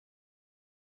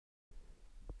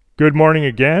Good morning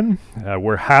again.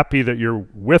 We're happy that you're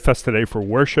with us today for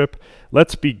worship.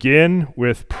 Let's begin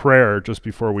with prayer just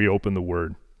before we open the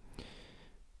Word.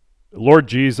 Lord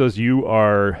Jesus, you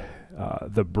are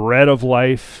the bread of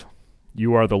life.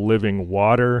 You are the living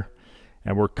water.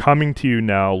 And we're coming to you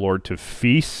now, Lord, to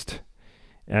feast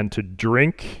and to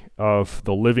drink of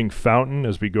the living fountain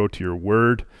as we go to your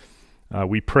Word.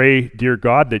 We pray, dear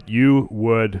God, that you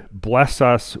would bless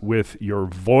us with your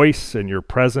voice and your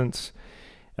presence,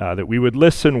 that we would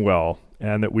listen well,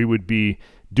 and that we would be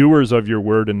doers of your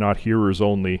word and not hearers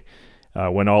only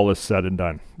when all is said and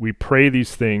done. We pray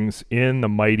these things in the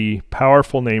mighty,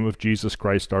 powerful name of Jesus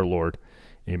Christ our Lord.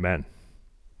 Amen.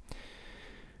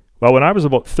 Well, when I was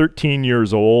about 13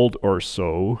 years old or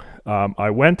so, I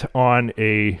went on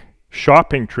a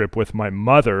shopping trip with my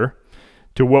mother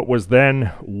to what was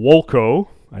then Woolco.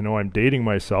 I know I'm dating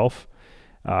myself.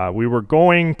 We were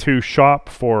going to shop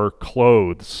for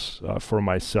clothes for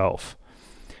myself.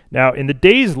 Now, in the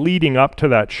days leading up to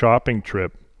that shopping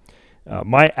trip,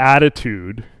 my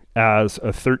attitude as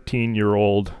a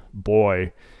 13-year-old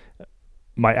boy,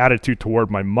 my attitude toward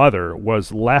my mother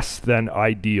was less than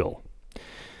ideal.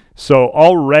 So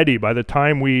already, by the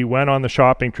time we went on the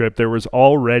shopping trip, there was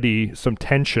already some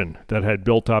tension that had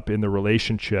built up in the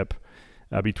relationship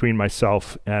between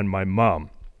myself and my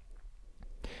mom.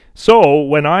 So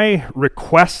when I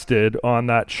requested on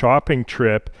that shopping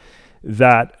trip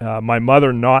that my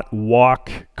mother not walk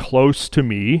close to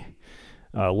me,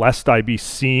 lest I be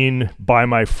seen by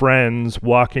my friends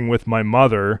walking with my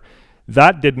mother,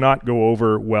 that did not go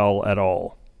over well at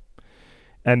all.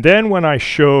 And then when I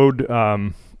showed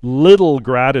little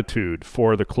gratitude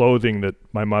for the clothing that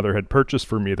my mother had purchased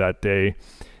for me that day,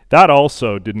 that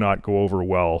also did not go over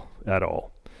well at all.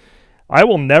 I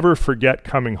will never forget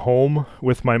coming home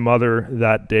with my mother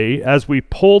that day. As we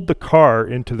pulled the car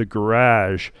into the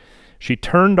garage, she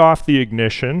turned off the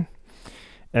ignition,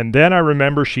 and then I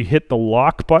remember she hit the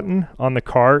lock button on the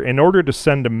car in order to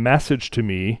send a message to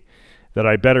me that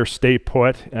I better stay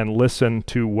put and listen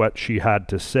to what she had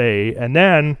to say. And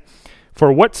then,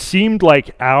 for what seemed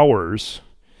like hours,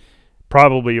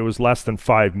 probably it was less than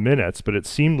 5 minutes, but it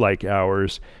seemed like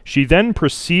hours, she then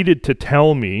proceeded to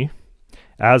tell me,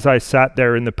 as I sat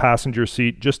there in the passenger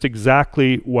seat, just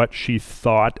exactly what she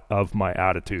thought of my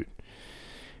attitude.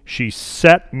 She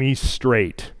set me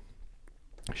straight.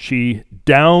 She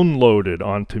downloaded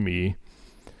onto me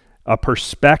a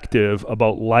perspective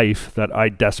about life that I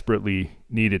desperately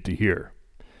needed to hear.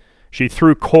 She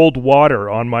threw cold water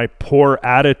on my poor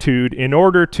attitude in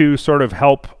order to sort of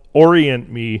help orient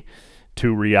me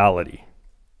to reality.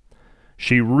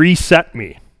 She reset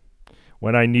me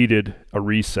when I needed a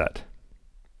reset.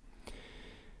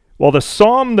 Well, the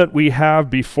psalm that we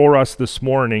have before us this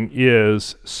morning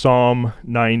is Psalm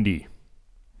 90.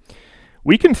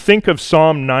 We can think of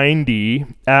Psalm 90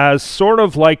 as sort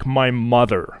of like my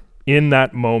mother in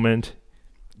that moment,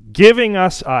 giving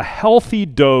us a healthy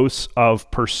dose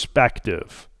of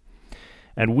perspective.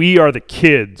 And we are the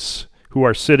kids who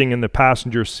are sitting in the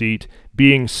passenger seat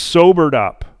being sobered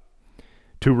up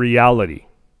to reality.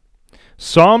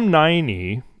 Psalm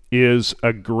 90 is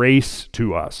a grace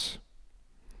to us.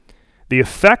 The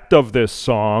effect of this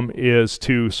psalm is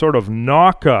to sort of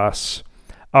knock us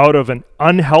out of an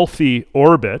unhealthy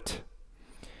orbit.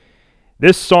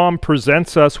 This psalm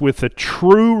presents us with the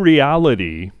true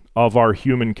reality of our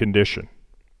human condition.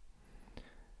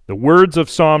 The words of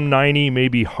Psalm 90 may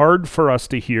be hard for us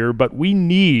to hear, but we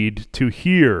need to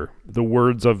hear the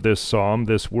words of this psalm,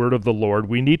 this word of the Lord.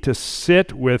 We need to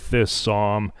sit with this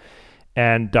psalm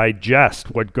and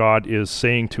digest what God is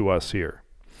saying to us here.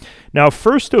 Now,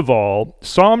 first of all,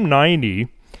 Psalm 90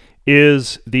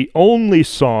 is the only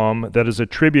psalm that is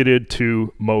attributed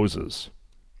to Moses.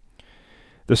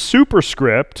 The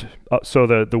superscript, so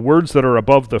the words that are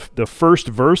above the first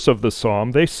verse of the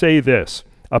psalm, they say this: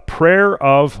 a prayer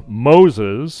of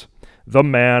Moses, the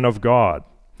man of God.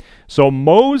 So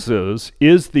Moses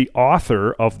is the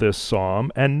author of this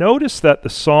psalm, and notice that the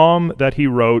psalm that he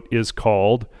wrote is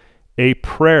called a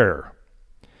prayer.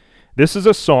 This is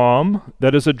a psalm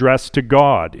that is addressed to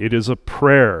God. It is a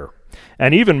prayer.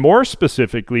 And even more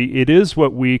specifically, it is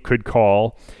what we could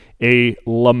call a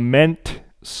lament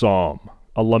psalm,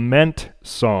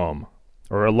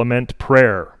 or a lament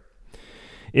prayer.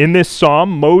 In this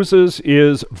psalm, Moses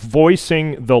is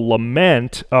voicing the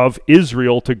lament of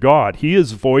Israel to God. He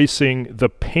is voicing the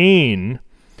pain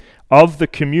of the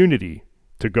community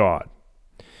to God.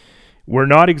 We're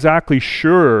not exactly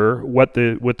sure what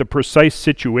the precise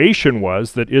situation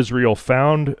was that Israel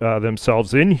found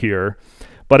themselves in here,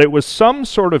 but it was some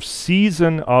sort of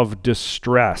season of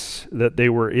distress that they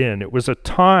were in. It was a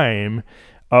time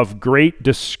of great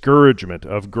discouragement,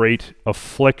 of great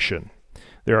affliction.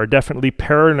 There are definitely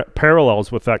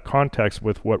parallels with that context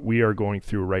with what we are going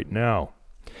through right now.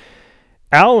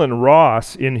 Alan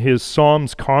Ross, in his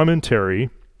Psalms commentary,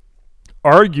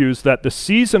 argues that the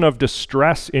season of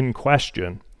distress in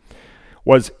question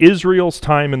was Israel's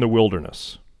time in the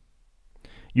wilderness.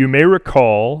 You may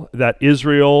recall that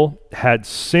Israel had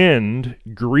sinned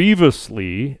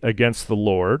grievously against the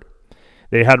Lord.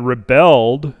 They had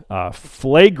rebelled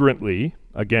flagrantly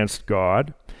against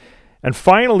God. And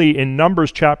finally, in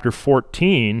Numbers chapter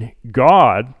 14,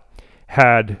 God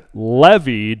had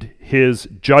levied his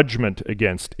judgment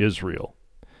against Israel.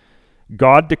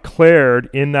 God declared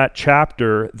in that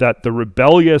chapter that the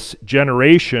rebellious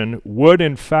generation would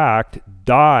in fact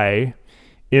die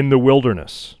in the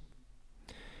wilderness.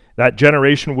 That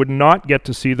generation would not get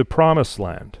to see the promised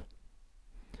land.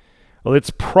 Well,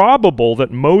 it's probable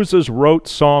that Moses wrote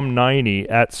Psalm 90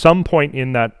 at some point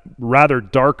in that rather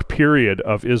dark period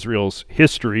of Israel's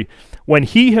history when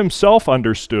he himself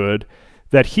understood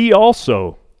that he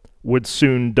also would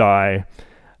soon die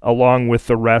along with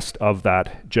the rest of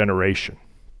that generation.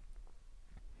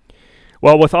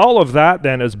 Well, with all of that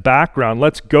then as background,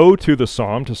 let's go to the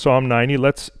Psalm, to Psalm 90.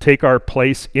 Let's take our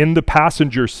place in the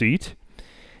passenger seat,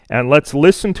 and let's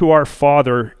listen to our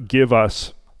Father give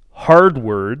us hard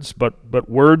words, but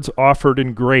words offered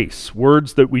in grace,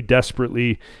 words that we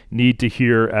desperately need to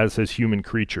hear as his human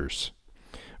creatures.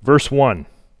 Verse 1,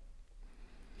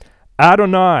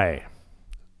 Adonai,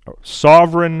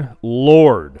 sovereign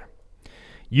Lord,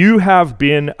 you have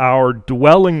been our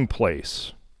dwelling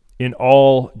place in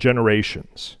all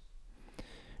generations.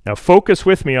 Now focus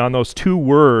with me on those two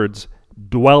words,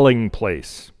 dwelling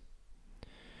place.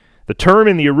 The term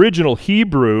in the original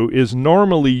Hebrew is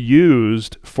normally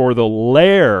used for the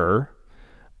lair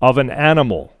of an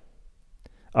animal,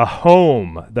 a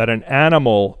home that an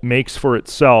animal makes for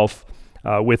itself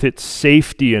with its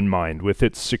safety in mind, with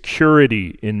its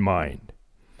security in mind.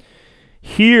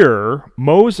 Here,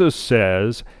 Moses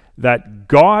says that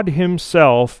God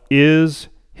himself is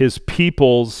his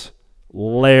people's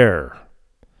lair,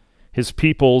 his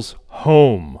people's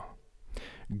home.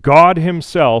 God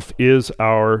himself is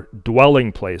our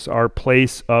dwelling place, our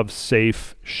place of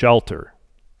safe shelter.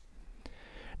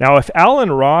 Now, if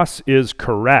Alan Ross is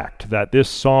correct that this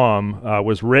psalm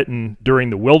was written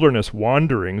during the wilderness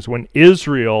wanderings, when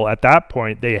Israel, at that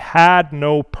point, they had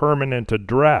no permanent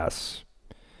address,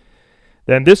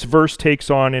 then this verse takes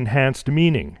on enhanced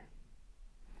meaning.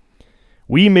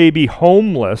 We may be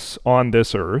homeless on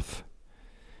this earth,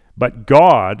 but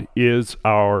God is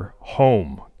our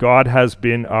home. God has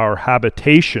been our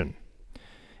habitation,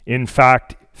 in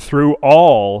fact, through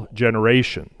all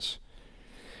generations.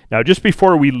 Now, just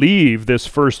before we leave this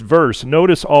first verse,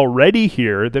 notice already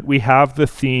here that we have the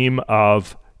theme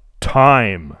of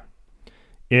time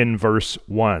in verse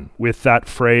 1, with that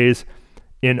phrase,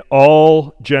 in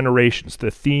all generations,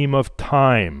 the theme of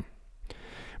time.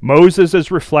 Moses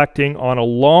is reflecting on a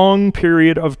long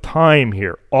period of time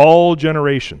here, all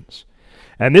generations.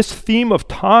 And this theme of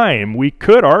time, we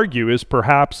could argue, is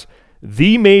perhaps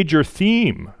the major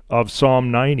theme of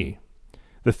Psalm 90,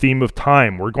 the theme of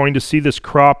time. We're going to see this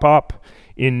crop up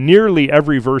in nearly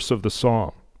every verse of the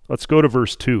psalm. Let's go to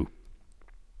verse 2.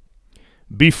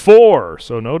 Before,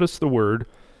 so notice the word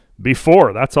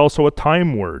before, that's also a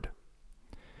time word.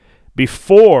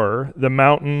 Before the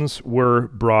mountains were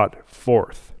brought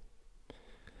forth.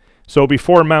 So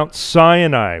before Mount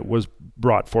Sinai was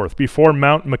brought forth, before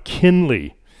Mount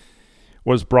McKinley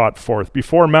was brought forth,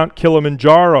 before Mount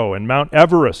Kilimanjaro and Mount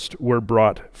Everest were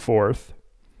brought forth,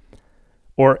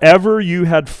 or ever you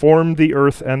had formed the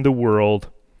earth and the world,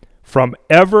 from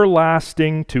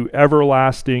everlasting to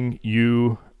everlasting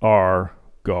you are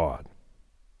God.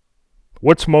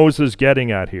 What's Moses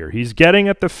getting at here? He's getting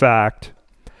at the fact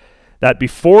that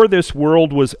before this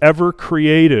world was ever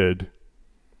created,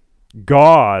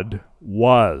 God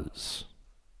was.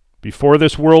 Before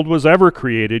this world was ever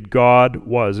created, God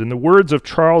was. In the words of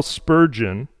Charles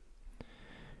Spurgeon,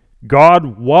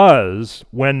 God was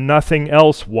when nothing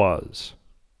else was.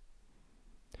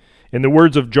 In the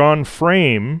words of John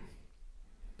Frame,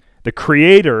 the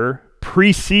Creator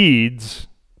precedes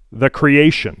the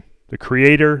creation. The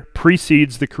Creator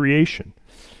precedes the creation.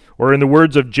 Or in the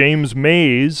words of James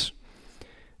Mays,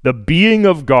 the being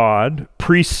of God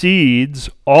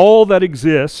precedes all that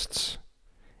exists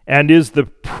and is the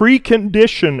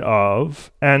precondition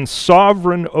of and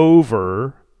sovereign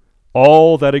over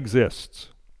all that exists.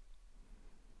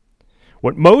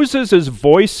 What Moses is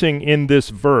voicing in this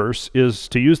verse is,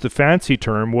 to use the fancy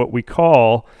term, what we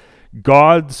call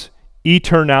God's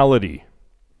eternality,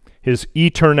 his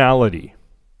eternality.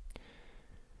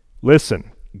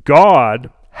 Listen,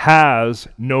 God has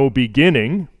no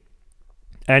beginning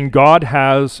and God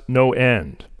has no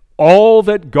end. All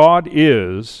that God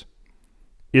is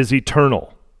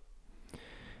eternal.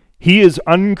 He is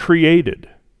uncreated,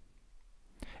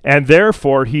 and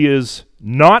therefore he is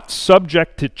not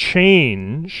subject to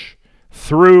change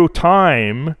through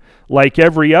time like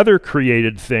every other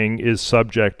created thing is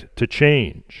subject to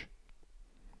change.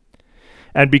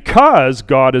 And because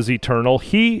God is eternal,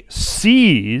 he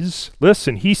sees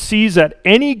at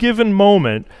any given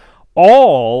moment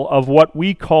all of what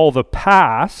we call the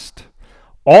past,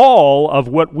 all of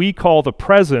what we call the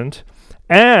present,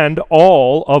 and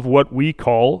all of what we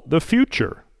call the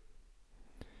future.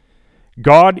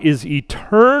 God is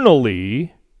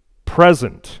eternally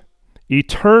present.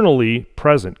 Eternally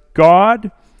present.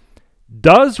 God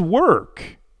does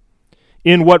work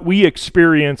in what we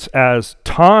experience as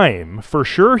time. For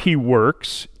sure, he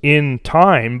works in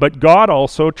time, but God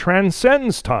also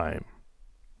transcends time.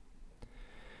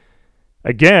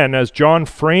 Again, as John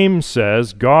Frame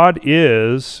says, God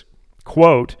is,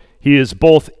 quote, he is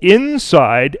both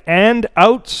inside and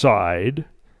outside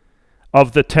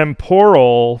of the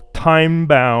temporal,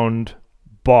 time-bound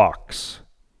box.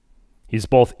 He's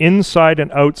both inside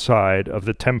and outside of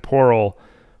the temporal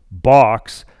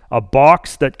box, a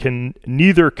box that can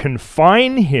neither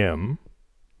confine him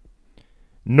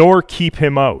nor keep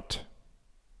him out.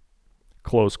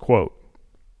 Close quote.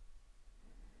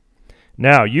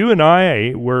 Now, you and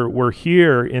I, we're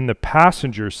here in the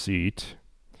passenger seat,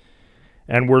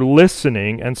 and we're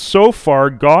listening, and so far,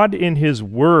 God in his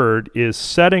word is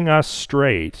setting us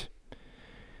straight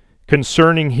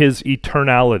concerning his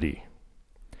eternality.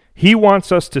 He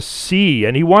wants us to see,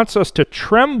 and he wants us to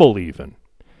tremble even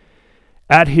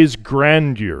at his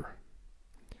grandeur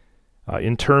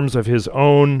in terms of his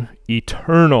own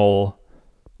eternal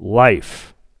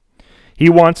life. He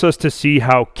wants us to see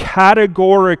how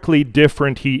categorically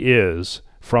different he is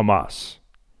from us.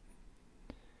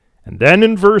 And then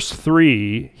in verse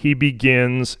 3, he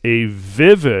begins a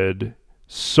vivid,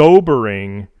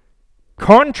 sobering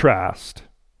contrast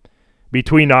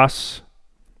between us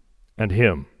and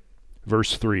him.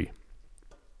 Verse 3.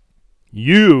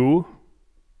 You,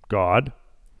 God,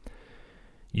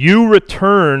 you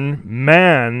return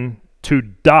man to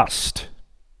dust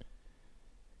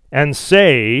and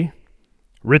say,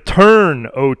 return,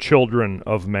 O children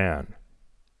of man.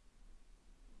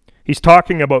 He's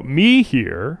talking about me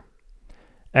here,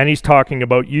 and he's talking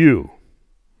about you.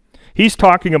 He's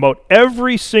talking about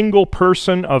every single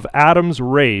person of Adam's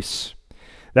race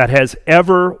that has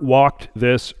ever walked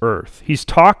this earth. He's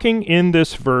talking in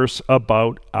this verse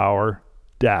about our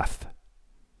death,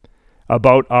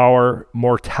 about our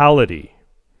mortality,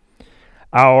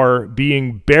 our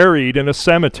being buried in a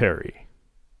cemetery.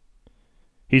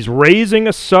 He's raising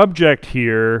a subject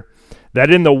here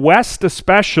that in the West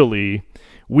especially,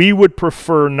 we would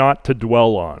prefer not to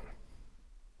dwell on.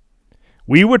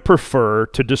 We would prefer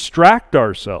to distract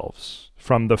ourselves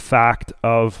from the fact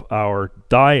of our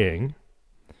dying.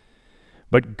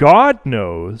 But God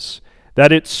knows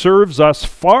that it serves us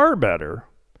far better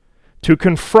to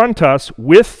confront us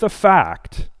with the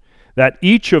fact that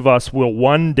each of us will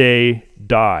one day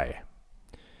die.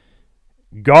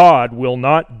 God will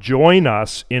not join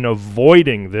us in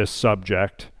avoiding this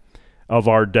subject of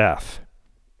our death.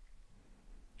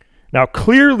 Now,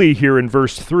 clearly here in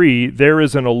verse 3, there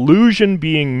is an allusion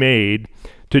being made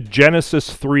to Genesis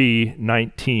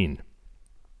 3:19.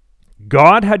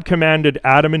 God had commanded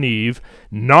Adam and Eve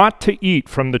not to eat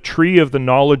from the tree of the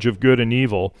knowledge of good and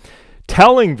evil,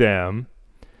 telling them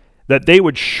that they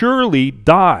would surely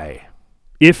die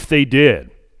if they did.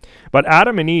 But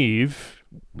Adam and Eve,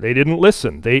 they didn't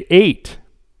listen. They ate.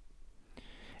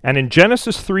 And in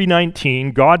Genesis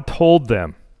 3:19, God told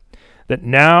them that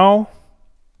now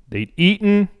they'd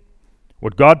eaten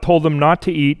what God told them not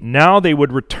to eat. Now they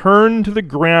would return to the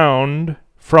ground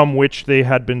from which they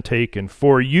had been taken.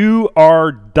 For you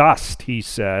are dust, he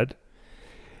said,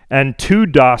 and to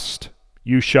dust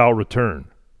you shall return.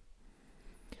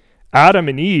 Adam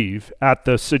and Eve, at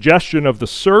the suggestion of the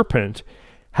serpent,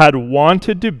 had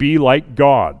wanted to be like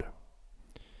God,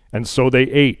 and so they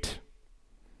ate.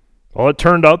 Well, it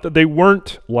turned out that they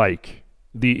weren't like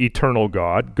the eternal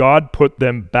God. God put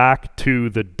them back to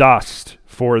the dust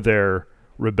for their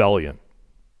rebellion.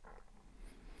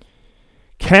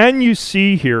 Can you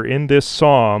see here in this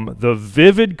psalm the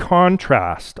vivid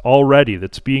contrast already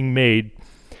that's being made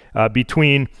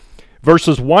between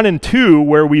verses 1 and 2,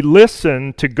 where we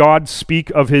listen to God speak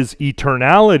of his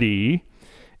eternality,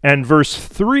 and verse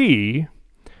 3,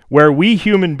 where we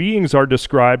human beings are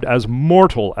described as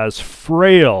mortal, as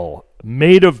frail,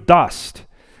 made of dust,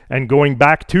 and going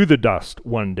back to the dust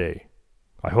one day.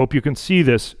 I hope you can see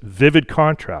this vivid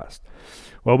contrast.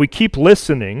 Well, we keep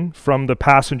listening from the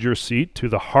passenger seat to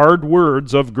the hard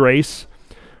words of grace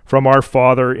from our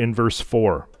Father in verse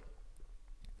 4.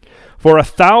 For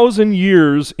 1,000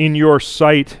 years in your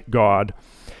sight, God,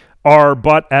 are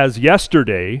but as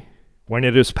yesterday when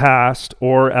it is past,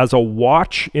 or as a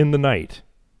watch in the night.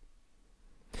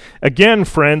 Again,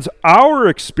 friends, our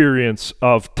experience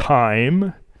of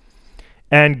time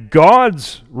and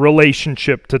God's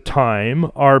relationship to time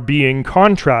are being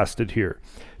contrasted here.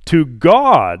 To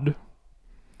God,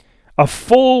 a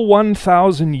full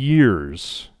 1,000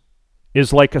 years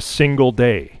is like a single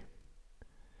day.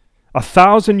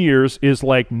 1,000 years is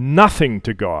like nothing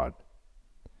to God.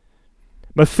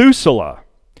 Methuselah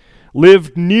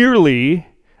lived nearly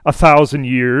 1,000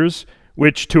 years,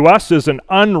 which to us is an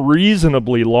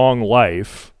unreasonably long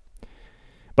life.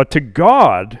 But to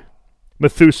God,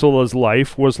 Methuselah's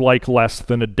life was like less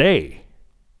than a day.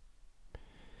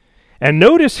 And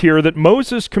notice here that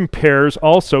Moses compares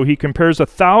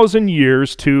 1,000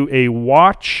 years to a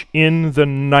watch in the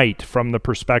night from the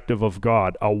perspective of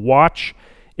God. A watch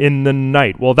in the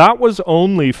night. Well, that was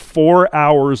only 4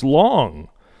 hours long.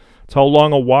 That's how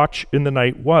long a watch in the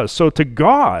night was. So to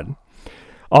God,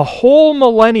 a whole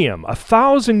millennium,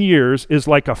 1,000 years, is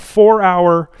like a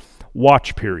 4-hour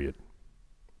watch period.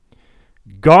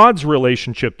 God's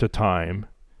relationship to time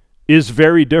is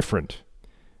very different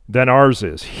than ours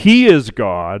is. He is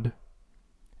God,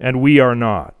 and we are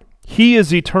not. He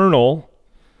is eternal,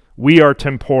 we are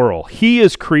temporal. He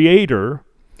is creator,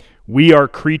 we are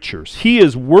creatures. He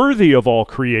is worthy of all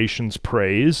creation's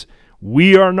praise,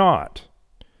 we are not.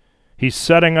 He's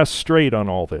setting us straight on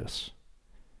all this.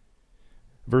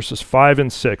 Verses 5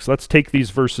 and 6. Let's take these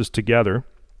verses together.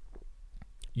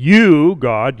 You,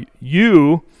 God,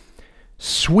 you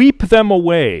sweep them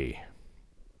away.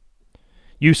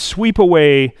 You sweep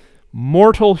away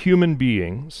mortal human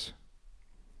beings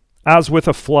as with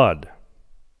a flood.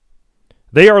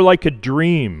 They are like a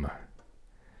dream,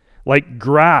 like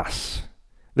grass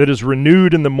that is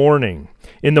renewed in the morning.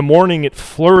 In the morning it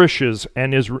flourishes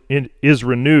and is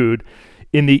renewed.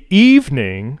 In the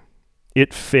evening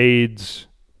it fades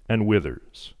and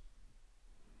withers.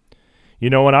 You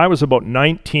know, when I was about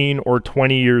 19 or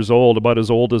 20 years old, about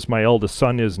as old as my eldest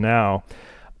son is now,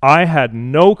 I had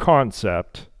no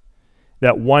concept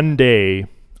that one day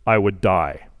I would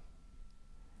die.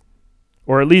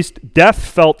 Or at least death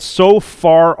felt so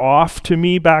far off to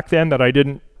me back then that it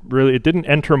didn't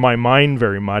enter my mind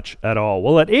very much at all.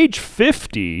 Well, at age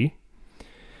 50,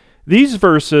 these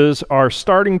verses are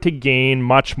starting to gain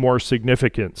much more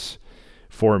significance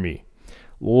for me.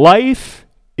 Life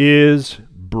is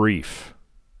brief,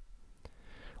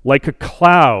 like a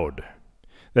cloud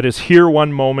that is here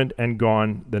one moment and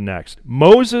gone the next.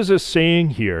 Moses is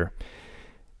saying here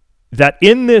that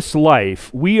in this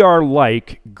life we are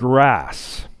like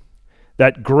grass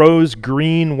that grows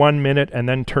green one minute and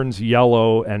then turns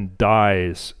yellow and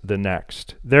dies the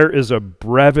next. There is a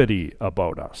brevity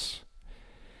about us.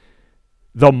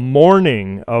 The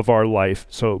morning of our life,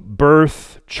 so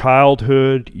birth,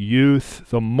 childhood, youth,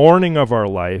 the morning of our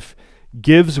life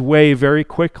gives way very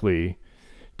quickly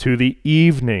to the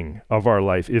evening of our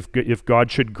life, if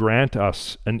God should grant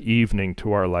us an evening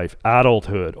to our life,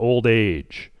 adulthood, old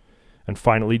age, and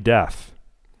finally death.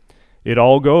 It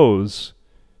all goes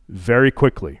very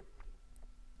quickly.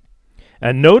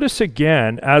 And notice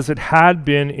again, as it had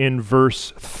been in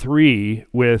verse 3,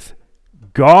 with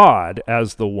God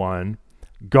as the one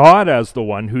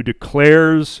who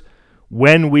declares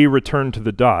when we return to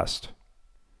the dust.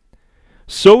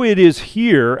 So it is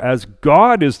here, as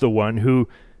God is the one who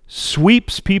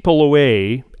sweeps people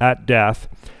away at death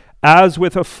as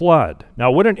with a flood. Now,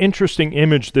 what an interesting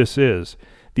image this is.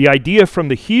 The idea from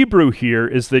the Hebrew here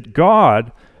is that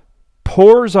God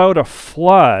pours out a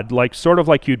flood, sort of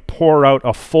like you'd pour out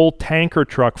a full tanker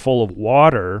truck full of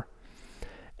water,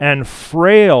 and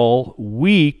frail,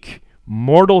 weak,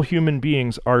 mortal human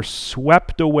beings are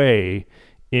swept away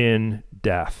in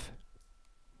death.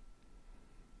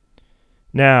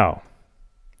 Now,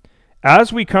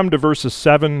 as we come to verses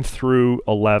 7 through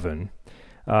 11,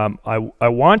 I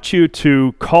want you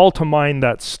to call to mind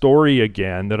that story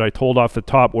again that I told off the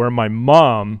top, where my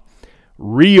mom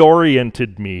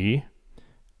reoriented me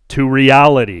to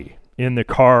reality in the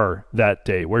car that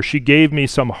day, where she gave me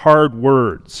some hard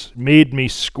words, made me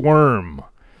squirm,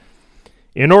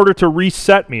 in order to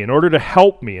reset me, in order to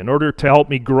help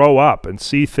me grow up and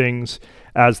see things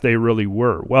as they really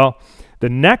were. Well, the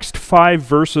next 5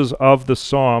 verses of the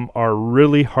psalm are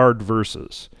really hard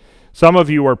verses. Some of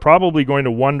you are probably going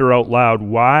to wonder out loud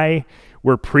why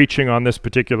we're preaching on this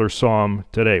particular psalm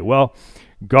today. Well,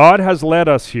 God has led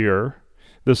us here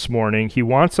this morning. He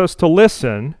wants us to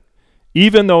listen,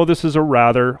 even though this is a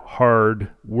rather hard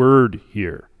word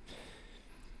here.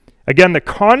 Again, the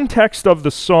context of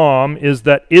the psalm is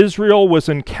that Israel was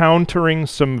encountering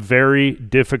some very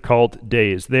difficult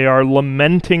days. They are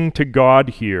lamenting to God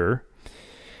here.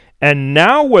 And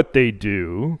now what they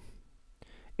do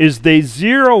is they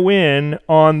zero in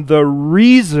on the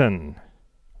reason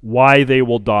why they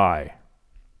will die.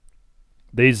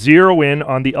 They zero in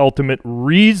on the ultimate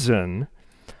reason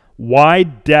why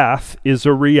death is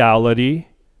a reality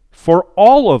for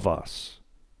all of us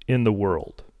in the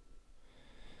world.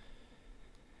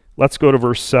 Let's go to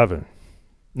verse 7.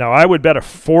 Now, I would bet a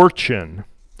fortune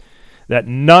that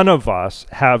none of us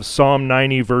have Psalm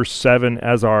 90, verse 7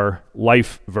 as our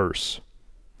life verse.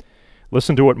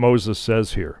 Listen to what Moses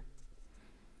says here.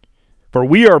 For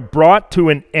we are brought to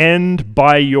an end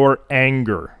by your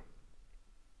anger,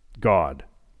 God.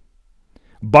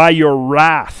 By your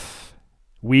wrath,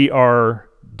 we are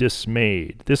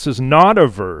dismayed. This is not a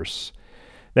verse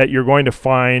that you're going to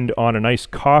find on a nice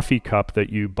coffee cup that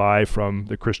you buy from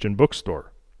the Christian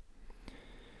bookstore.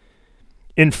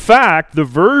 In fact, the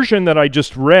version that I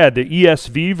just read, the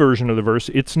ESV version of the verse,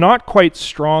 it's not quite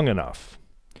strong enough.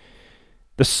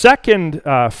 The second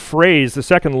phrase, the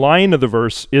second line of the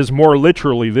verse is more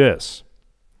literally this: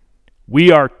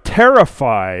 we are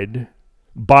terrified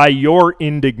by your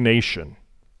indignation.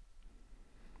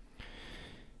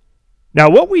 Now,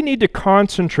 what we need to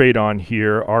concentrate on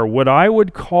here are what I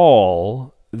would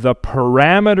call the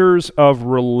parameters of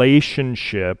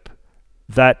relationship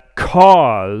that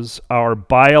cause our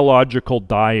biological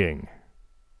dying.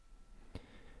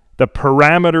 The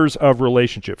parameters of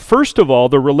relationship. First of all,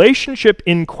 the relationship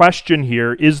in question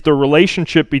here is the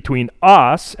relationship between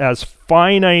us as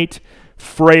finite,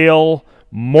 frail,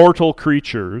 mortal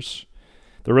creatures,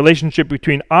 the relationship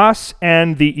between us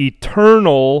and the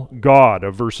eternal God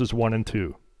of verses 1 and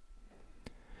 2.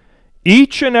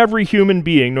 Each and every human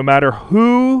being, no matter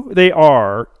who they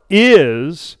are,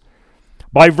 is,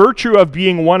 by virtue of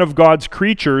being one of God's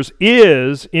creatures,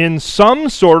 is in some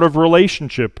sort of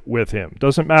relationship with Him.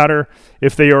 Doesn't matter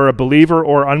if they are a believer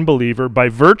or unbeliever. By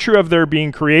virtue of their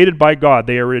being created by God,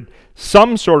 they are in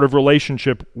some sort of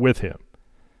relationship with Him.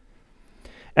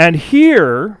 And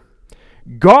here,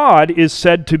 God is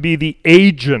said to be the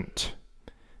agent,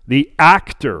 the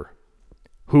actor,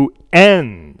 who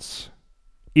ends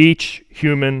each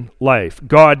human life.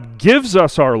 God gives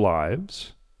us our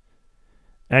lives,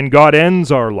 and God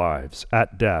ends our lives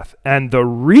at death. And the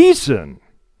reason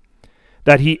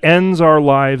that He ends our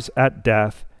lives at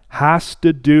death has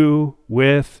to do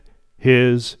with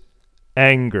His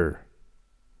anger.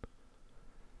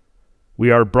 We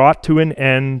are brought to an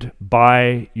end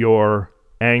by your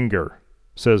anger,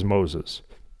 says Moses.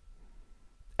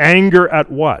 Anger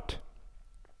at what?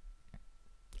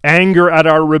 Anger at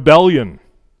our rebellion.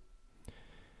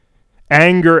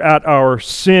 Anger at our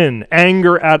sin.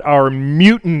 Anger at our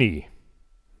mutiny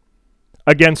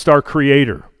against our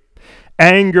Creator.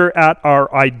 Anger at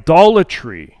our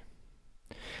idolatry.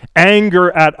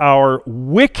 Anger at our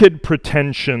wicked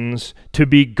pretensions to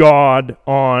be God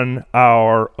on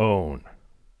our own.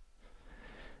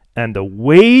 And the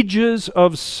wages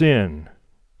of sin,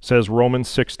 says Romans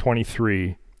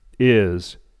 6:23,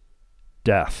 is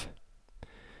death.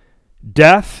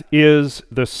 Death is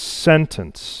the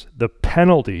sentence, the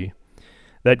penalty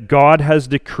that God has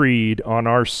decreed on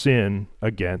our sin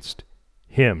against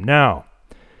Him. Now,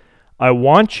 I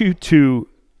want you to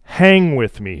hang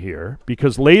with me here,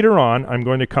 because later on I'm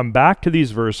going to come back to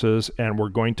these verses and we're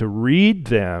going to read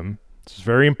them, this is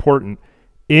very important,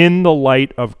 in the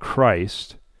light of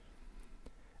Christ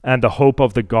and the hope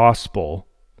of the gospel.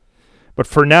 But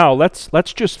for now, let's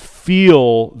just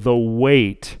feel the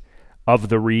weight of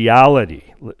the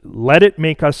reality. Let it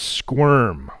make us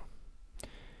squirm.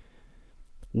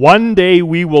 One day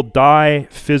we will die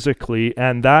physically,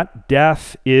 and that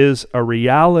death is a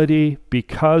reality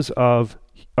because of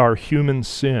our human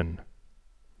sin.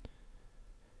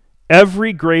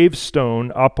 Every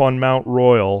gravestone up on Mount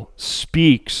Royal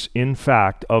speaks, in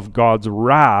fact, of God's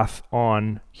wrath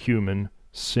on human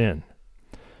sin.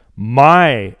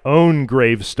 My own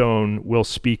gravestone will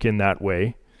speak in that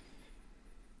way,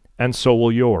 and so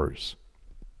will yours.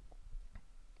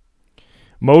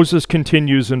 Moses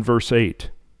continues in verse 8.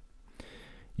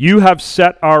 You have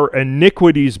set our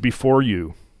iniquities before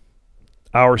you,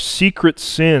 our secret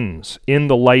sins in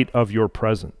the light of your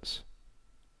presence.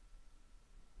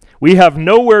 We have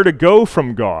nowhere to go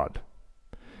from God.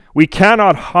 We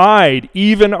cannot hide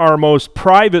even our most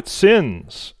private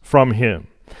sins from him.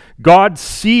 God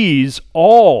sees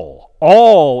all.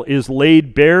 All is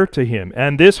laid bare to him.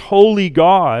 And this holy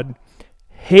God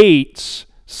hates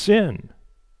sin.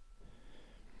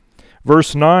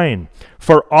 Verse 9,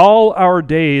 for all our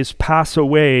days pass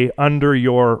away under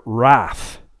your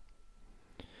wrath.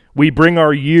 We bring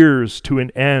our years to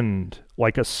an end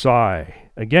like a sigh.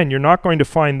 Again, you're not going to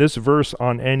find this verse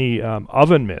on any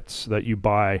oven mitts that you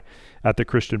buy at the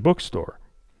Christian bookstore.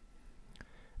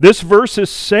 This verse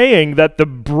is saying that the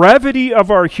brevity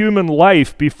of our human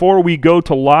life before we go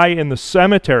to lie in the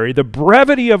cemetery, the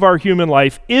brevity of our human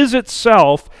life is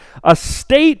itself a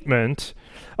statement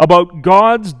about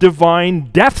God's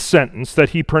divine death sentence that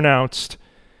he pronounced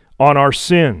on our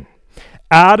sin.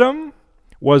 Adam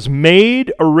was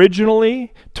made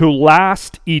originally to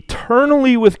last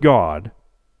eternally with God,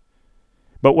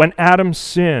 but when Adam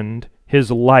sinned,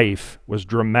 his life was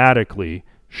dramatically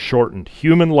shortened.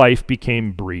 Human life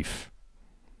became brief.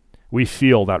 We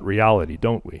feel that reality,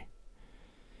 don't we?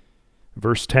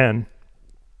 Verse 10,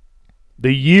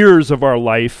 the years of our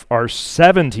life are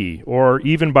 70, or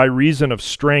even by reason of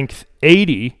strength,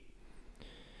 80.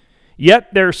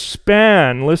 Yet their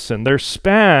span, listen, their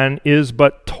span is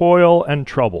but toil and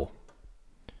trouble.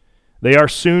 They are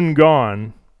soon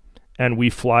gone, and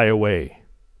we fly away.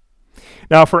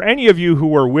 Now, for any of you who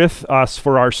were with us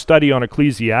for our study on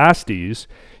Ecclesiastes,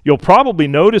 you'll probably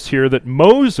notice here that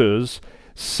Moses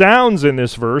sounds in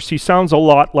this verse, he sounds a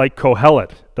lot like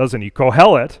Kohelet, doesn't he?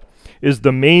 Kohelet is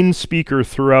the main speaker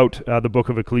throughout the book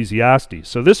of Ecclesiastes.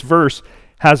 So this verse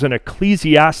has an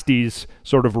Ecclesiastes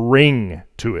sort of ring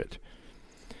to it.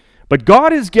 But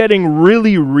God is getting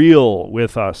really real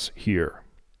with us here.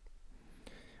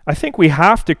 I think we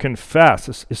have to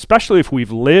confess, especially if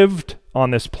we've lived on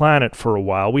this planet for a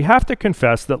while, we have to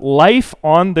confess that life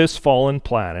on this fallen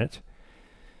planet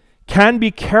can be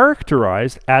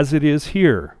characterized as it is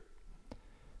here.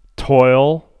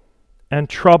 Toil and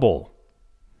trouble.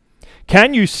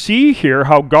 Can you see here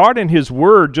how God in his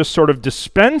word just sort of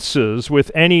dispenses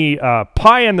with any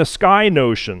pie-in-the-sky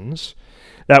notions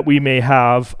that we may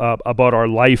have about our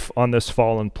life on this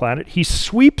fallen planet? He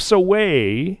sweeps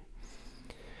away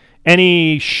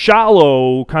any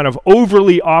shallow, kind of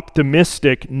overly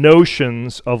optimistic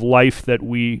notions of life that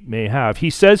we may have. He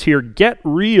says here, get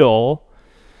real.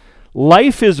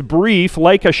 Life is brief,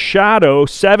 like a shadow,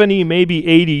 70, maybe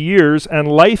 80 years, and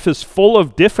life is full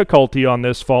of difficulty on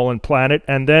this fallen planet,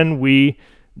 and then we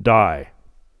die.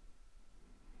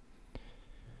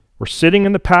 We're sitting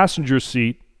in the passenger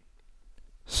seat,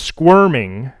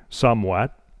 squirming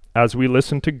somewhat as we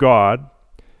listen to God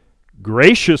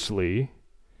graciously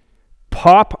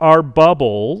pop our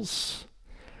bubbles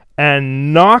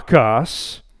and knock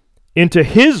us into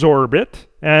his orbit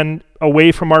and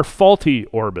away from our faulty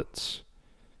orbits.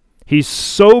 He's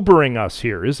sobering us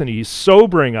here, isn't he? He's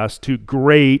sobering us to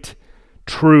great,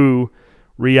 true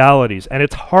realities. And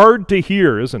it's hard to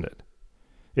hear, isn't it?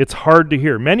 It's hard to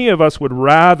hear. Many of us would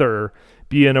rather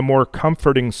be in a more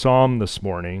comforting psalm this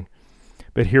morning,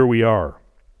 but here we are.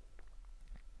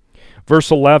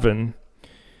 Verse 11,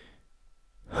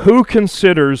 who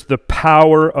considers the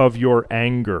power of your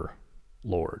anger,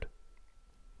 Lord,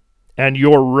 and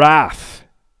your wrath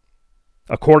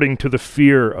according to the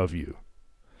fear of you?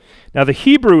 Now, the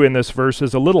Hebrew in this verse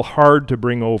is a little hard to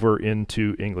bring over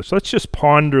into English. Let's just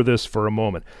ponder this for a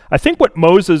moment. I think what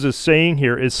Moses is saying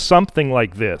here is something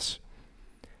like this.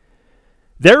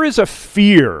 There is a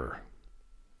fear,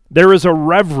 there is a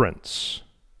reverence,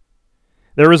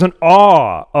 there is an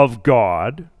awe of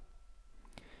God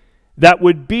that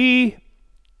would be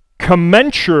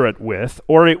commensurate with,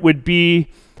 or it would be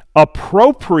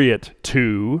appropriate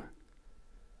to,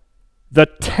 the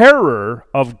terror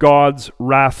of God's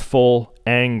wrathful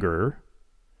anger.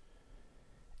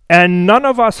 And none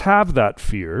of us have that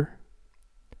fear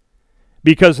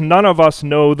because none of us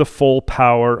know the full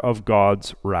power of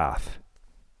God's wrath.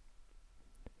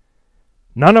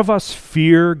 None of us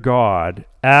fear God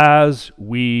as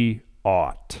we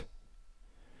ought.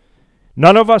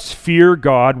 None of us fear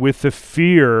God with the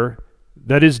fear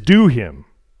that is due him.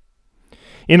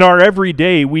 In our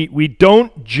everyday, we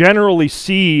don't generally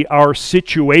see our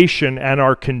situation and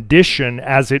our condition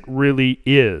as it really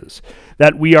is.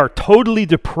 That we are totally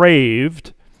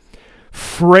depraved,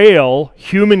 frail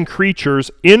human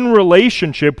creatures in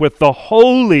relationship with the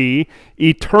holy,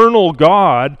 eternal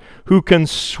God who can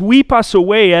sweep us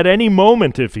away at any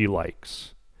moment if he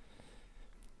likes.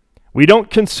 We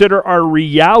don't consider our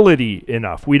reality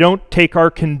enough. We don't take our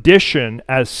condition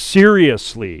as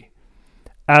seriously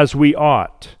as we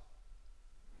ought.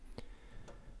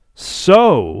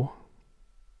 So,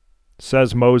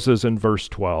 says Moses in verse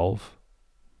 12,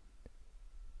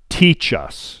 teach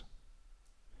us.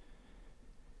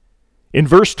 In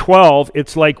verse 12,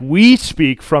 it's like we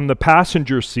speak from the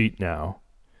passenger seat now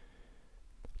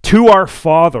to our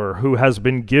Father who has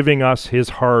been giving us his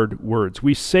hard words.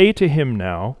 We say to him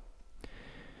now,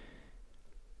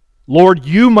 Lord,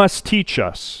 you must teach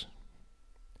us.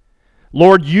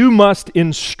 Lord, you must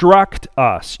instruct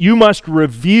us. You must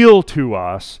reveal to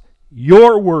us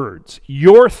your words,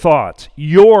 your thoughts,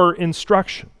 your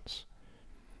instructions.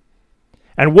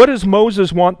 And what does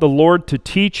Moses want the Lord to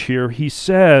teach here? He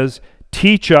says,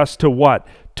 teach us to what?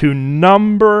 To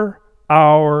number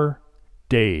our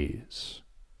days.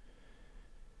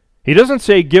 He doesn't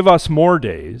say give us more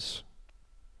days.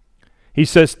 He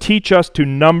says teach us to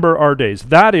number our days.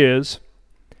 That is,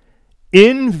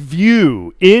 in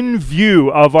view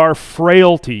of our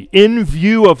frailty, in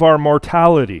view of our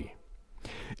mortality,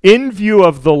 in view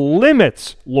of the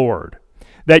limits, Lord,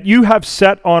 that you have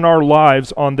set on our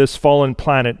lives on this fallen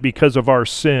planet because of our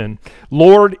sin,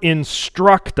 Lord,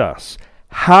 instruct us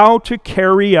how to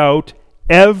carry out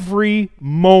every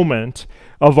moment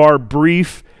of our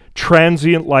brief,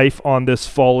 transient life on this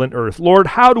fallen earth. Lord,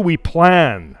 how do we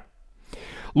plan?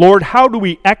 Lord, how do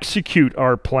we execute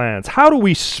our plans? How do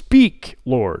we speak,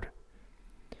 Lord?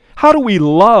 How do we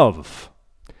love?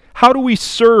 How do we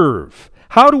serve?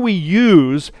 How do we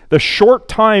use the short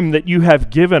time that you have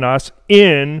given us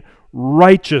in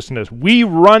righteousness? We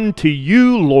run to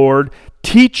you, Lord.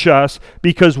 Teach us,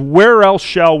 because where else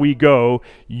shall we go?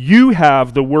 You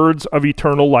have the words of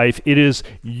eternal life. It is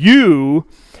you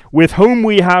with whom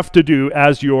we have to do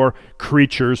as your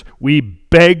creatures. We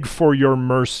beg for your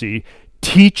mercy.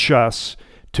 Teach us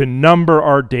to number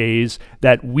our days,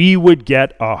 that we would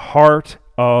get a heart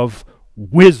of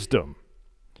wisdom.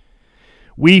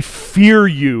 We fear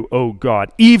you, O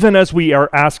God, even as we are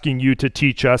asking you to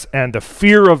teach us, and the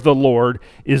fear of the Lord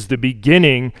is the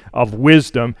beginning of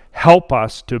wisdom. Help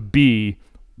us to be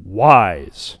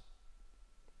wise.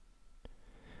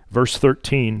 Verse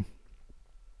 13,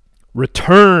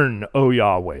 return, O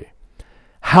Yahweh.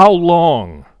 How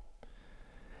long?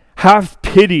 Have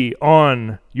pity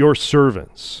on your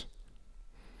servants.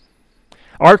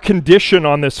 Our condition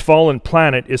on this fallen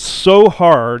planet is so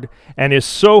hard and is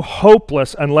so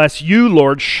hopeless unless you,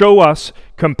 Lord, show us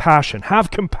compassion.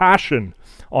 Have compassion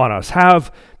on us.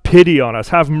 Have pity on us.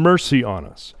 Have mercy on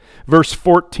us. Verse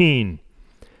 14,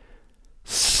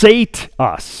 sate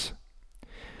us.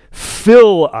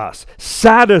 Fill us,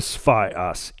 satisfy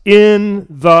us in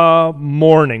the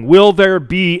morning. Will there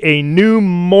be a new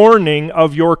morning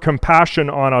of your compassion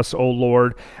on us, O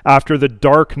Lord, after the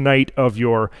dark night of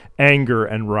your anger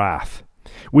and wrath?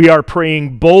 We are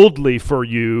praying boldly for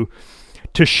you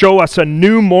to show us a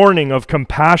new morning of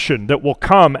compassion that will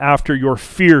come after your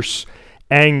fierce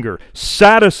anger.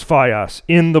 Satisfy us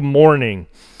in the morning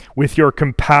with your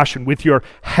compassion, with your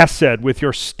hesed, with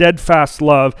your steadfast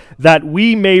love, that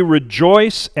we may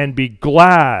rejoice and be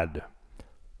glad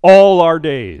all our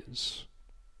days.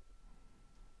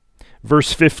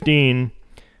 Verse 15,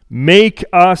 make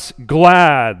us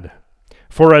glad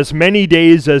for as many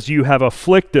days as you have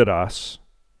afflicted us,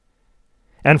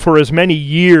 and for as many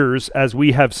years as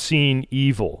we have seen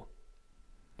evil.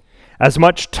 As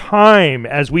much time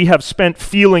as we have spent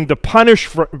feeling the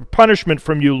punishment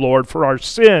from you, Lord, for our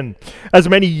sin, as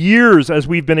many years as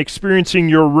we've been experiencing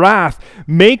your wrath,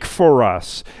 make for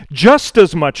us just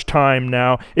as much time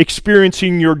now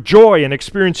experiencing your joy and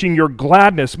experiencing your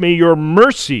gladness. May your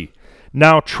mercy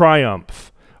now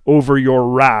triumph over your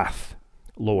wrath,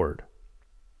 Lord.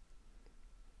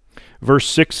 Verse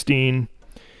 16,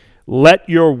 let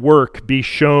your work be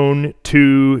shown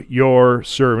to your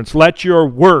servants. Let your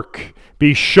work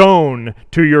be shown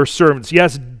to your servants.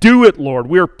 Yes, do it, Lord.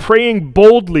 We are praying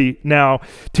boldly now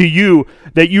to you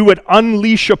that you would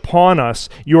unleash upon us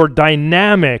your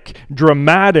dynamic,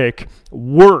 dramatic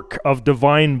work of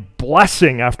divine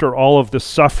blessing after all of the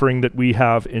suffering that we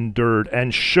have endured,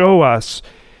 and show us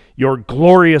your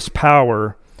glorious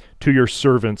power to your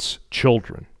servants'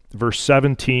 children. Verse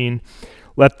 17,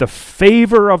 let the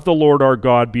favor of the Lord our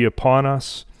God be upon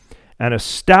us, and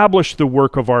establish the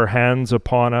work of our hands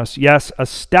upon us. Yes,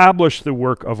 establish the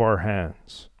work of our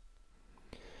hands.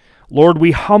 Lord,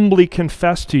 we humbly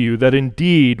confess to you that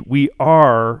indeed we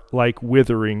are like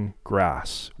withering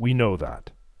grass. We know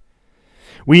that.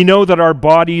 We know that our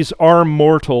bodies are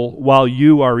mortal while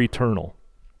you are eternal.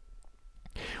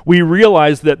 We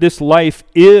realize that this life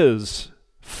is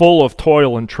full of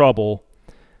toil and trouble,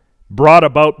 brought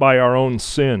about by our own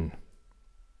sin.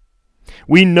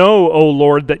 We know, O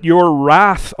Lord, that your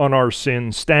wrath on our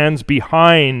sin stands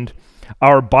behind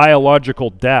our biological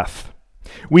death.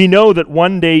 We know that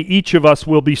one day each of us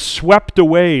will be swept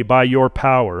away by your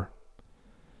power.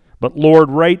 But Lord,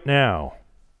 right now,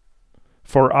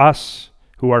 for us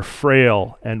who are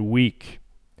frail and weak,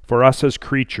 for us as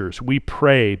creatures, we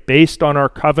pray, based on our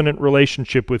covenant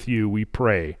relationship with you, we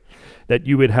pray that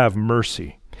you would have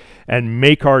mercy and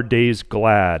make our days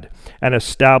glad and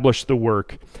establish the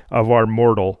work of our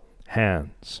mortal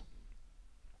hands.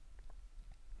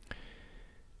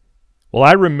 Well,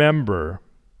 I remember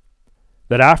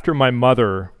that after my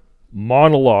mother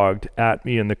monologued at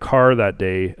me in the car that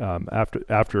day,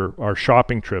 after our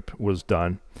shopping trip was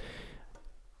done,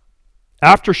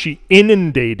 after she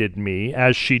inundated me,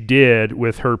 as she did,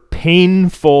 with her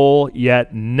painful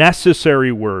yet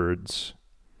necessary words,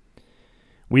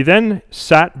 we then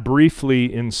sat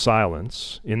briefly in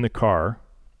silence in the car,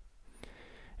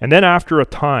 and then after a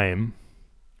time,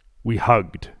 we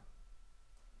hugged.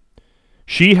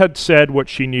 She had said what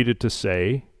she needed to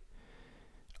say.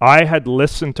 I had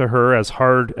listened to her as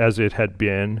hard as it had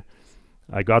been.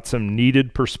 I got some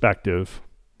needed perspective,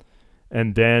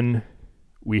 and then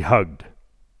we hugged.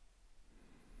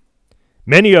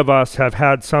 Many of us have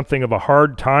had something of a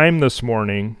hard time this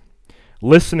morning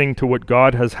listening to what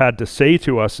God has had to say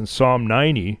to us in Psalm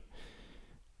 90,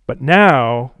 but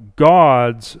now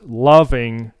God's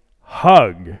loving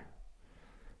hug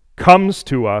comes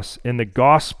to us in the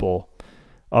gospel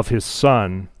of his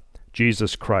Son,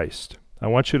 Jesus Christ. I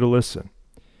want you to listen.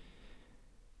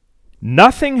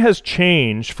 Nothing has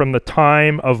changed from the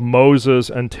time of Moses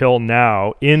until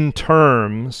now in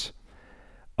terms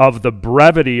of the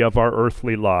brevity of our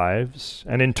earthly lives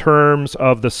and in terms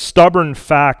of the stubborn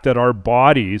fact that our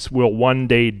bodies will one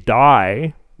day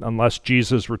die unless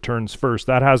Jesus returns first.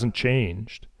 That hasn't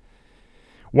changed.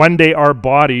 One day our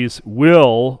bodies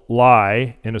will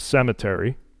lie in a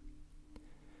cemetery.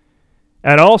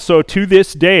 And also, to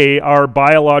this day, our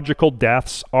biological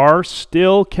deaths are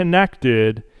still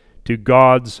connected to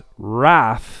God's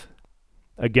wrath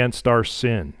against our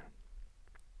sin.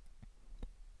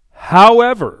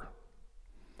 However,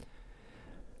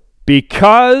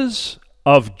 because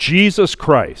of Jesus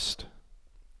Christ,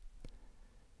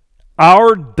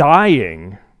 our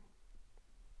dying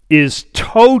is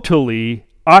totally,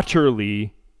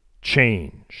 utterly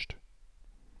changed.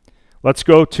 Let's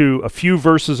go to a few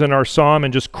verses in our psalm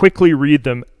and just quickly read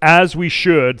them as we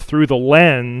should through the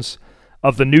lens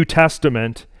of the New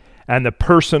Testament and the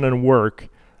person and work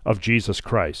of Jesus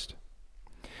Christ.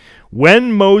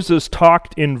 When Moses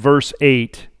talked in verse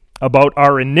 8 about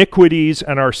our iniquities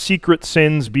and our secret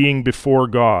sins being before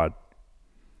God,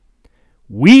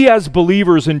 we as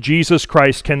believers in Jesus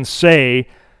Christ can say,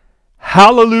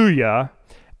 hallelujah,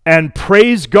 and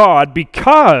praise God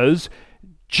because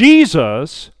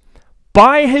Jesus,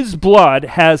 by his blood,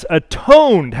 has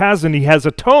atoned, hasn't he? Has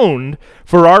atoned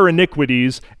for our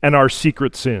iniquities and our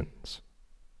secret sins.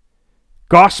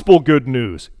 Gospel good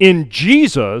news. In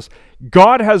Jesus,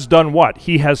 God has done what?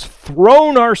 He has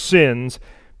thrown our sins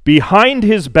behind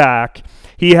his back.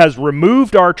 He has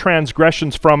removed our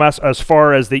transgressions from us as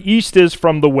far as the east is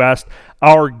from the west.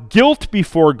 Our guilt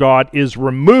before God is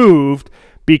removed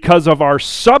because of our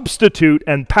substitute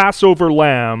and Passover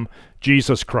lamb,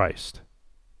 Jesus Christ.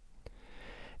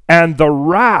 And the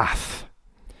wrath,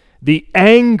 the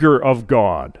anger of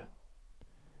God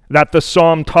that the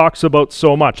psalm talks about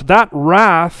so much, that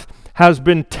wrath has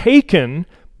been taken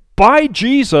by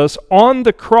Jesus on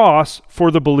the cross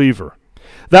for the believer.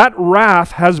 That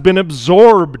wrath has been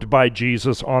absorbed by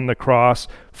Jesus on the cross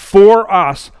for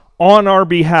us on our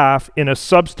behalf in a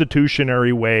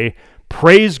substitutionary way.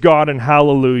 Praise God and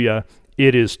hallelujah,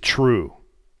 it is true.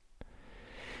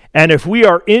 And if we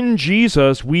are in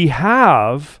Jesus, we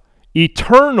have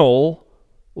eternal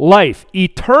life.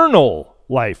 Eternal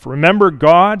life. Remember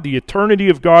God, the eternity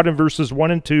of God in verses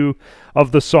 1 and 2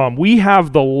 of the psalm. We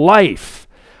have the life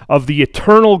of the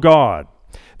eternal God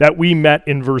that we met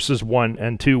in verses 1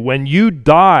 and 2. When you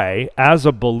die as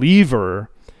a believer,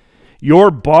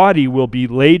 your body will be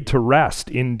laid to rest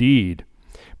indeed,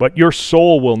 but your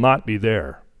soul will not be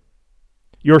there.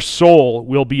 Your soul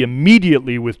will be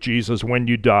immediately with Jesus when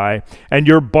you die, and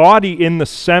your body in the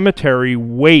cemetery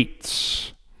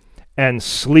waits and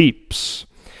sleeps.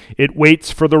 It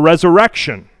waits for the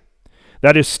resurrection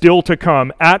that is still to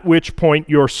come, at which point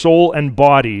your soul and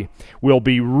body will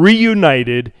be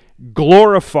reunited,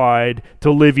 glorified,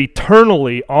 to live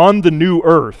eternally on the new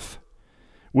earth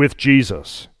with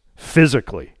Jesus,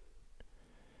 physically.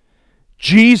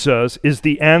 Jesus is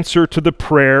the answer to the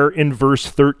prayer in verse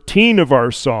 13 of our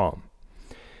psalm.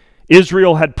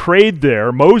 Israel had prayed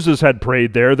there, Moses had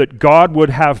prayed there, that God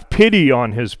would have pity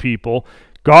on his people.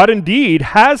 God indeed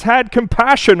has had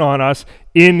compassion on us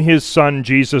in his Son,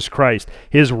 Jesus Christ.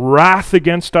 His wrath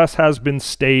against us has been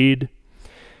stayed.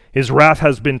 His wrath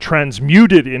has been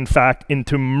transmuted, in fact,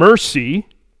 into mercy.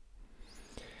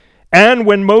 And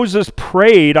when Moses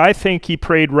prayed, I think he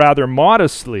prayed rather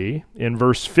modestly in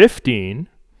verse 15,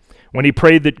 when he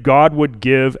prayed that God would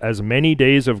give as many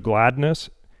days of gladness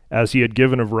as he had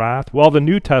given of wrath. Well, the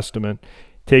New Testament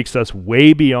takes us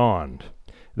way beyond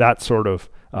that sort of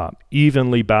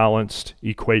evenly balanced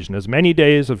equation. As many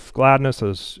days of gladness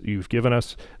as you've given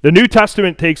us. The New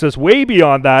Testament takes us way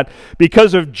beyond that.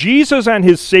 Because of Jesus and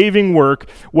his saving work,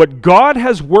 what God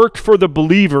has worked for the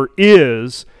believer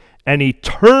is an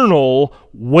eternal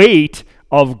weight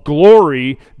of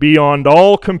glory beyond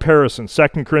all comparison.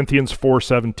 2 Corinthians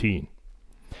 4:17.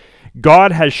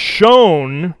 God has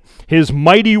shown his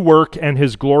mighty work and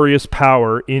his glorious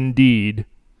power indeed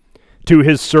to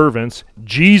his servants.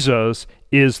 Jesus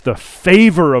is the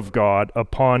favor of God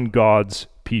upon God's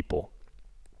people.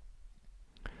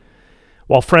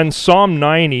 Well, friends, Psalm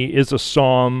 90 is a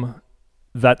psalm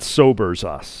that sobers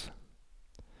us.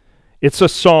 It's a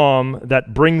psalm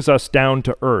that brings us down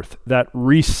to earth, that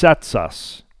resets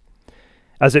us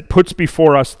as it puts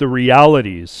before us the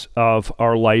realities of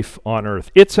our life on earth.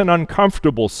 It's an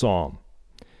uncomfortable psalm.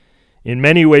 In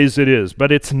many ways it is,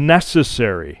 but it's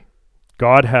necessary.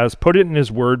 God has put it in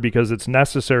his word because it's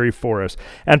necessary for us.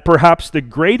 And perhaps the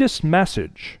greatest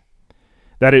message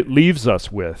that it leaves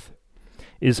us with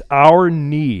is our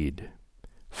need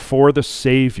for the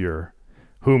Savior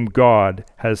whom God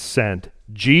has sent,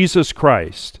 Jesus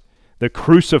Christ, the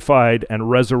crucified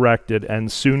and resurrected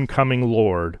and soon coming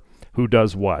Lord, who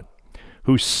does what?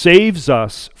 Who saves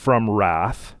us from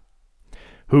wrath,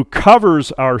 who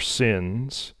covers our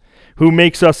sins, who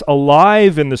makes us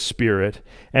alive in the Spirit,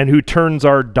 and who turns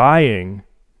our dying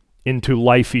into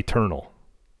life eternal.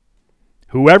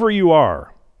 Whoever you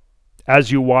are,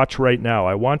 as you watch right now,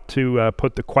 I want to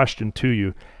put the question to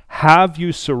you: have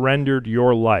you surrendered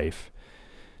your life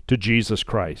to Jesus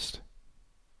Christ?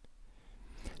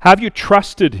 Have you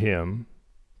trusted him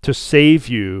to save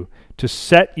you, to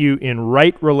set you in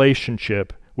right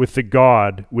relationship with the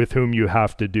God with whom you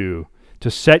have to do,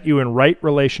 to set you in right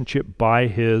relationship by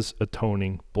his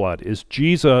atoning blood? Is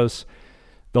Jesus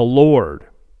the Lord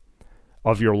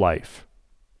of your life?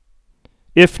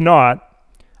 If not,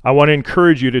 I want to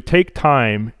encourage you to take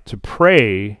time to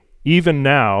pray, even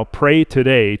now, pray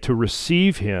today, to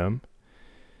receive him,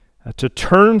 to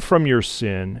turn from your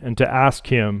sin, and to ask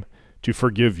him to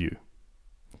forgive you.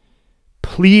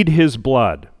 Plead his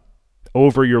blood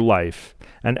over your life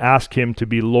and ask him to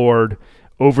be Lord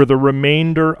over the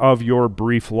remainder of your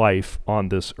brief life on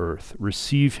this earth.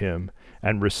 Receive him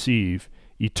and receive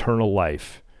eternal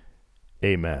life.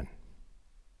 Amen.